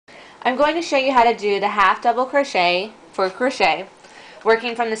I'm going to show you how to do the half double crochet for crochet,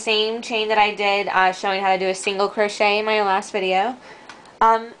 working from the same chain that I did showing how to do a single crochet in my last video.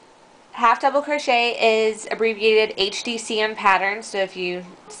 Half double crochet is abbreviated HDCM pattern, so if you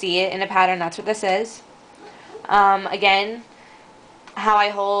see it in a pattern, that's what this is. Again, how I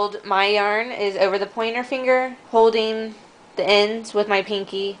hold my yarn is over the pointer finger, holding the ends with my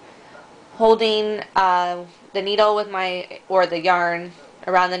pinky, holding the needle with or the yarn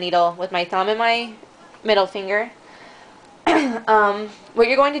around the needle with my thumb and my middle finger. What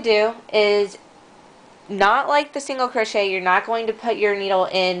you're going to do is, not like the single crochet, you're not going to put your needle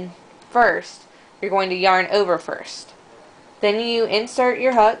in first. You're going to yarn over first. Then you insert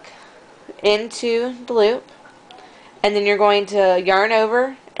your hook into the loop, and then you're going to yarn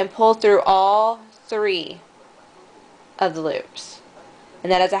over and pull through all 3 of the loops.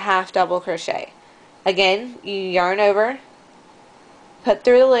 And that is a half double crochet. Again, you yarn over, put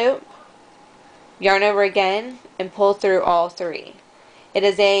through the loop, yarn over again, and pull through all 3.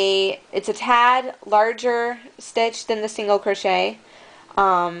 It's a tad larger stitch than the single crochet.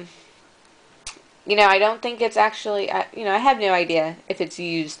 You know, I don't think it's actually, I have no idea if it's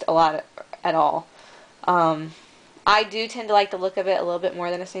used a lot at all. I do tend to like the look of it a little bit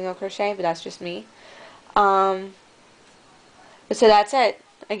more than a single crochet, but that's just me. So that's it.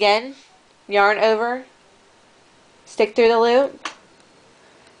 Again, yarn over, stick through the loop,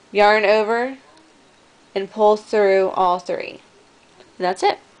 yarn over, and pull through all 3. And that's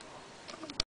it.